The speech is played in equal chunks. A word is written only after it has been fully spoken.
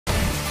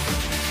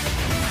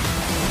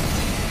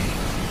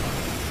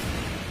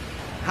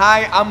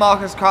Hi, I'm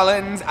Marcus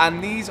Collins,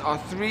 and these are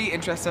 3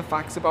 interesting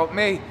facts about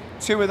me.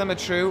 2 of them are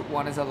true,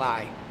 1 is a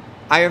lie.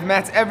 I have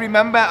met every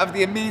member of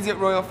the immediate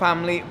royal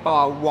family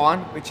bar 1,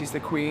 which is the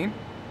Queen.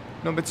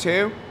 Number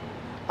 2,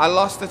 I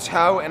lost a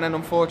toe in an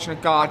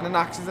unfortunate gardening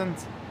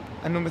accident.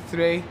 And number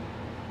 3,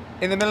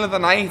 in the middle of the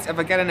night, if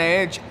I get an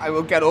urge, I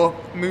will get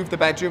up, move the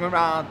bedroom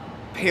around,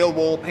 peel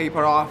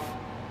wallpaper off,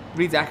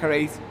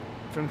 redecorate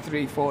from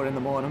 3-4 in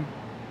the morning.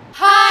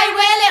 Hi,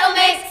 we're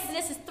Little Mix.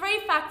 This is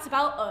 3 facts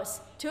about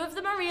us. 2 of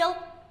them are real,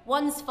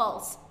 1's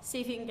false.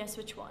 See if you can guess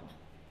which one.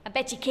 I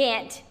bet you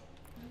can't.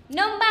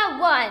 Number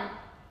 1.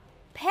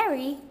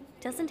 Perry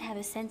doesn't have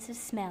a sense of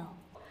smell.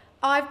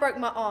 I've broke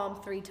my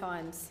arm 3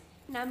 times.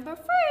 Number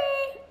 3.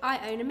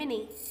 I own a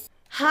Mini.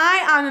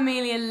 Hi, I'm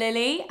Amelia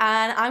Lilly,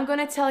 and I'm going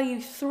to tell you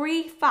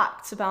 3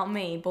 facts about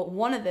me, but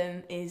one of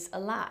them is a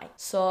lie.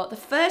 So the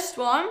first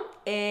one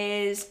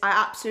is I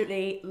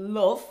absolutely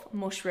love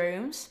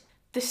mushrooms.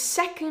 The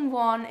second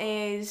one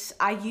is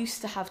I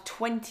used to have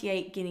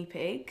 28 guinea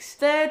pigs.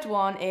 Third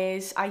one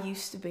is I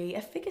used to be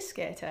a figure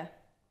skater.